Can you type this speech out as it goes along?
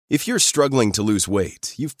If you're struggling to lose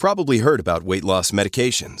weight, you've probably heard about weight loss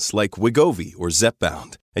medications like Wegovy or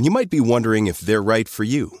Zepbound, and you might be wondering if they're right for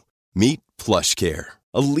you. Meet PlushCare,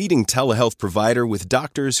 a leading telehealth provider with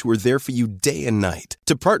doctors who are there for you day and night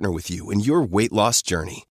to partner with you in your weight loss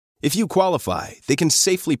journey. If you qualify, they can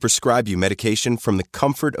safely prescribe you medication from the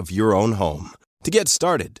comfort of your own home. To get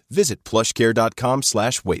started, visit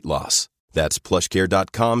plushcare.com/weightloss. That's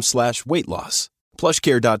plushcare.com/weightloss.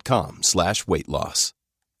 plushcare.com/weightloss.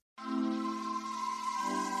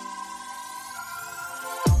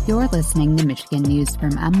 You're listening to Michigan News from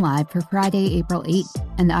MLive for Friday, April 8th,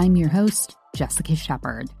 and I'm your host, Jessica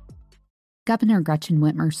Shepard. Governor Gretchen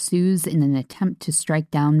Whitmer sues in an attempt to strike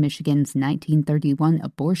down Michigan's 1931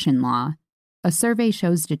 abortion law. A survey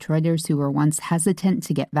shows Detroiters who were once hesitant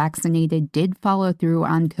to get vaccinated did follow through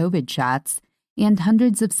on COVID shots, and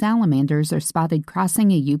hundreds of salamanders are spotted crossing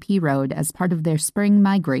a UP road as part of their spring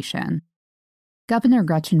migration. Governor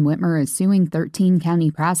Gretchen Whitmer is suing 13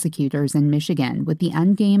 county prosecutors in Michigan with the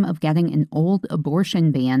endgame of getting an old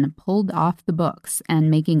abortion ban pulled off the books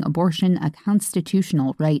and making abortion a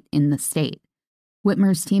constitutional right in the state.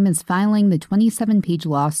 Whitmer's team is filing the 27-page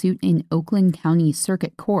lawsuit in Oakland County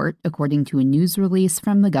Circuit Court, according to a news release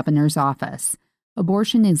from the governor's office.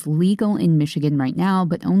 Abortion is legal in Michigan right now,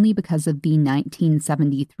 but only because of the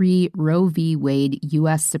 1973 Roe v. Wade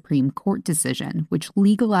U.S. Supreme Court decision, which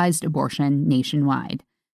legalized abortion nationwide.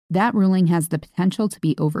 That ruling has the potential to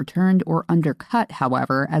be overturned or undercut,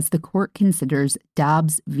 however, as the court considers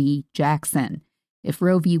Dobbs v. Jackson. If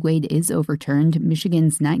Roe v. Wade is overturned,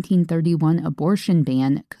 Michigan's 1931 abortion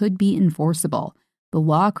ban could be enforceable. The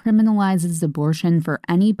law criminalizes abortion for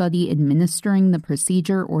anybody administering the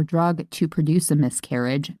procedure or drug to produce a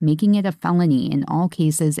miscarriage, making it a felony in all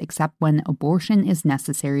cases except when abortion is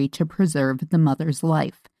necessary to preserve the mother's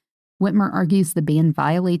life. Whitmer argues the ban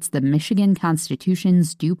violates the Michigan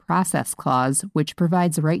Constitution's Due Process Clause, which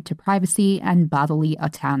provides a right to privacy and bodily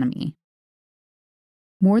autonomy.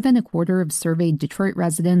 More than a quarter of surveyed Detroit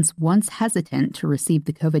residents once hesitant to receive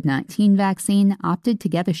the COVID-19 vaccine opted to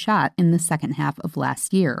get a shot in the second half of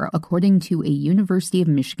last year, according to a University of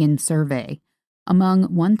Michigan survey. Among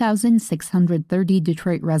 1,630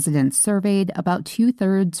 Detroit residents surveyed, about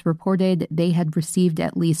two-thirds reported they had received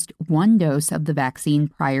at least one dose of the vaccine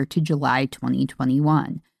prior to July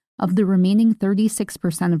 2021. Of the remaining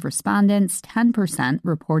 36% of respondents, 10%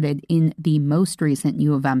 reported in the most recent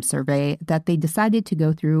U of M survey that they decided to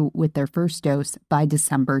go through with their first dose by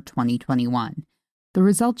December 2021. The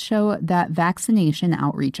results show that vaccination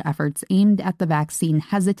outreach efforts aimed at the vaccine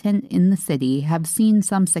hesitant in the city have seen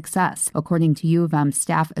some success, according to U of M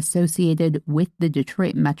staff associated with the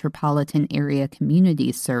Detroit Metropolitan Area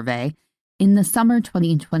Communities Survey. In the summer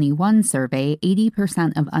 2021 survey,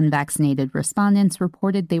 80% of unvaccinated respondents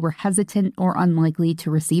reported they were hesitant or unlikely to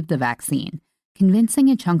receive the vaccine. Convincing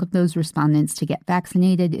a chunk of those respondents to get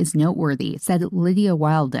vaccinated is noteworthy, said Lydia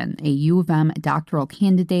Wilden, a U of M doctoral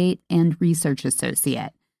candidate and research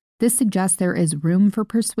associate. This suggests there is room for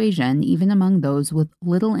persuasion even among those with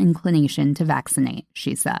little inclination to vaccinate,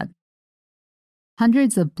 she said.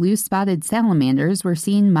 Hundreds of blue-spotted salamanders were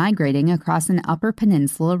seen migrating across an Upper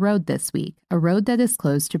Peninsula road this week, a road that is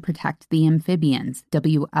closed to protect the amphibians,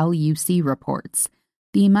 WLUC reports.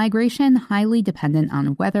 The migration, highly dependent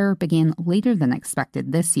on weather, began later than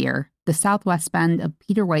expected this year. The southwest bend of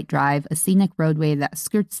Peter White Drive, a scenic roadway that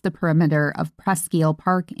skirts the perimeter of Presqu'Île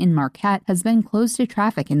Park in Marquette, has been closed to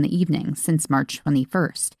traffic in the evening since March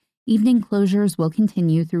 21st. Evening closures will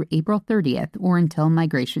continue through April 30th or until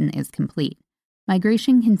migration is complete.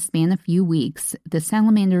 Migration can span a few weeks. The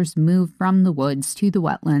salamanders move from the woods to the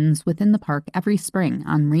wetlands within the park every spring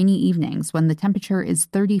on rainy evenings when the temperature is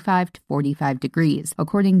 35 to 45 degrees,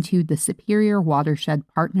 according to the Superior Watershed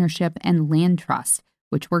Partnership and Land Trust,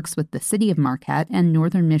 which works with the City of Marquette and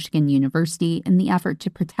Northern Michigan University in the effort to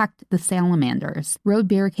protect the salamanders. Road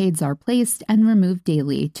barricades are placed and removed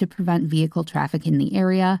daily to prevent vehicle traffic in the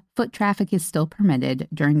area. Foot traffic is still permitted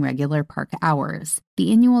during regular park hours.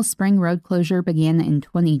 The annual spring road closure began in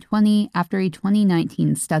 2020 after a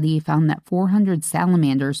 2019 study found that 400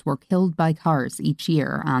 salamanders were killed by cars each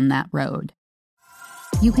year on that road.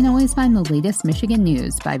 You can always find the latest Michigan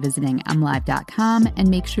news by visiting mlive.com and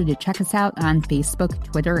make sure to check us out on Facebook,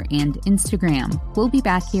 Twitter, and Instagram. We'll be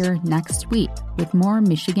back here next week with more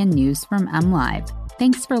Michigan news from MLive.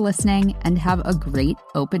 Thanks for listening and have a great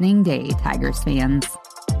opening day, Tigers fans.